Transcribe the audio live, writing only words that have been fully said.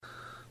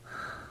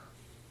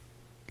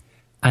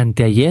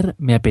Anteayer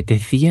me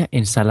apetecía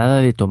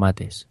ensalada de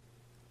tomates.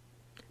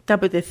 ¿Te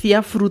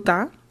apetecía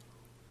fruta?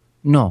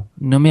 No,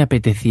 no me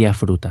apetecía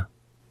fruta.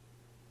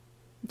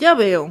 Ya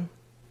veo.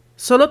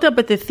 Solo te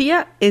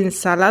apetecía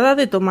ensalada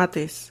de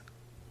tomates.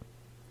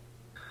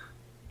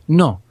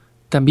 No,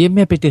 también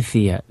me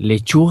apetecía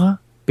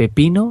lechuga,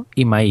 pepino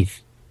y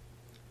maíz.